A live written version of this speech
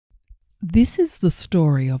This is the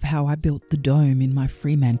story of how I built the dome in my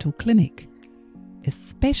Fremantle clinic,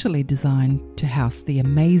 especially designed to house the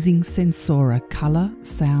amazing Sensora colour,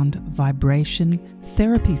 sound, vibration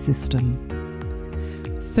therapy system.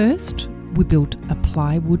 First, we built a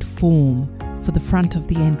plywood form for the front of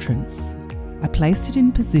the entrance. I placed it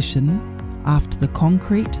in position after the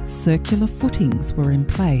concrete circular footings were in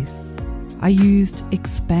place. I used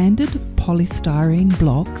expanded polystyrene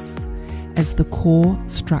blocks as the core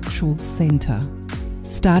structural centre.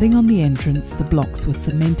 Starting on the entrance, the blocks were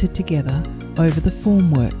cemented together over the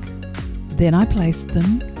formwork. Then I placed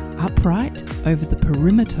them upright over the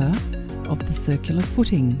perimeter of the circular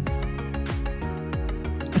footings.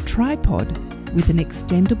 A tripod with an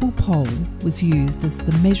extendable pole was used as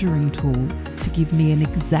the measuring tool to give me an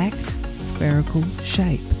exact spherical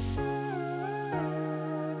shape.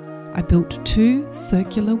 I built two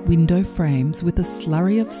circular window frames with a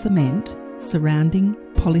slurry of cement surrounding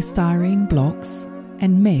polystyrene blocks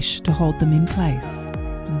and mesh to hold them in place.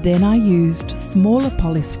 Then I used smaller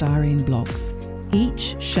polystyrene blocks,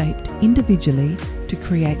 each shaped individually to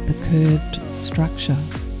create the curved structure.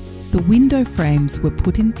 The window frames were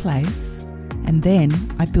put in place, and then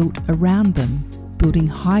I built around them, building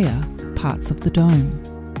higher parts of the dome.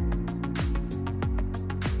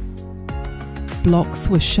 Blocks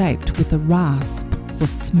were shaped with a rasp for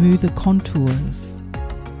smoother contours.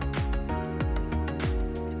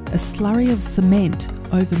 A slurry of cement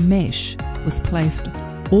over mesh was placed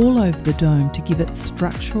all over the dome to give it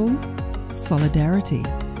structural solidarity.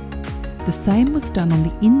 The same was done on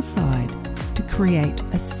the inside to create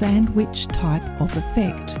a sandwich type of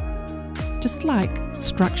effect, just like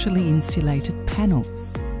structurally insulated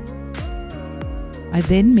panels. I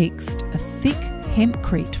then mixed a thick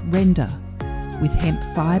hempcrete render with hemp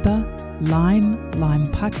fibre,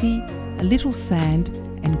 lime putty, a little sand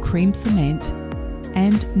and cream cement,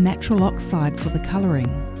 and natural oxide for the colouring.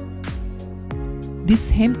 This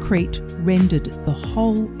hempcrete rendered the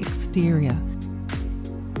whole exterior,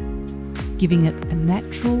 giving it a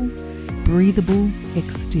natural, breathable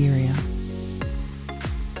exterior.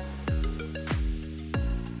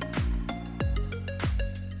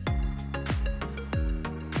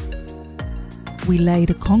 We laid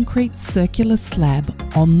a concrete circular slab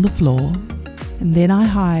on the floor, and then I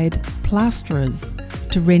hired plasterers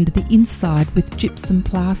to render the inside with gypsum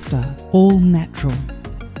plaster, all natural.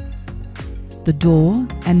 The door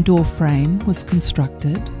and door frame was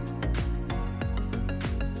constructed.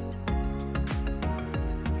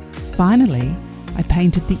 Finally, I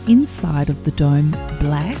painted the inside of the dome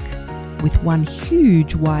black with one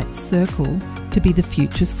huge white circle to be the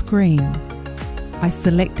future screen. I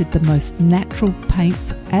selected the most natural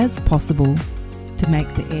paints as possible to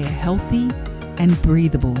make the air healthy and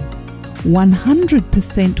breathable.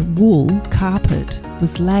 100% wool carpet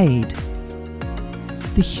was laid.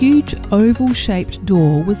 The huge oval-shaped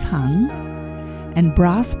door was hung and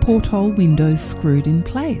brass porthole windows screwed in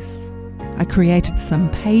place. I created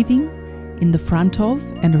some paving in the front of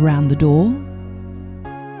and around the door.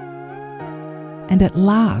 And at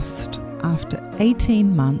last, after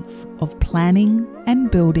 18 months of planning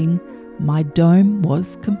and building, my dome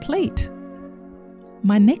was complete.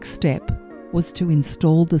 My next step was to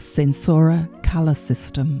install the Sensora colour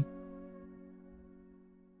system.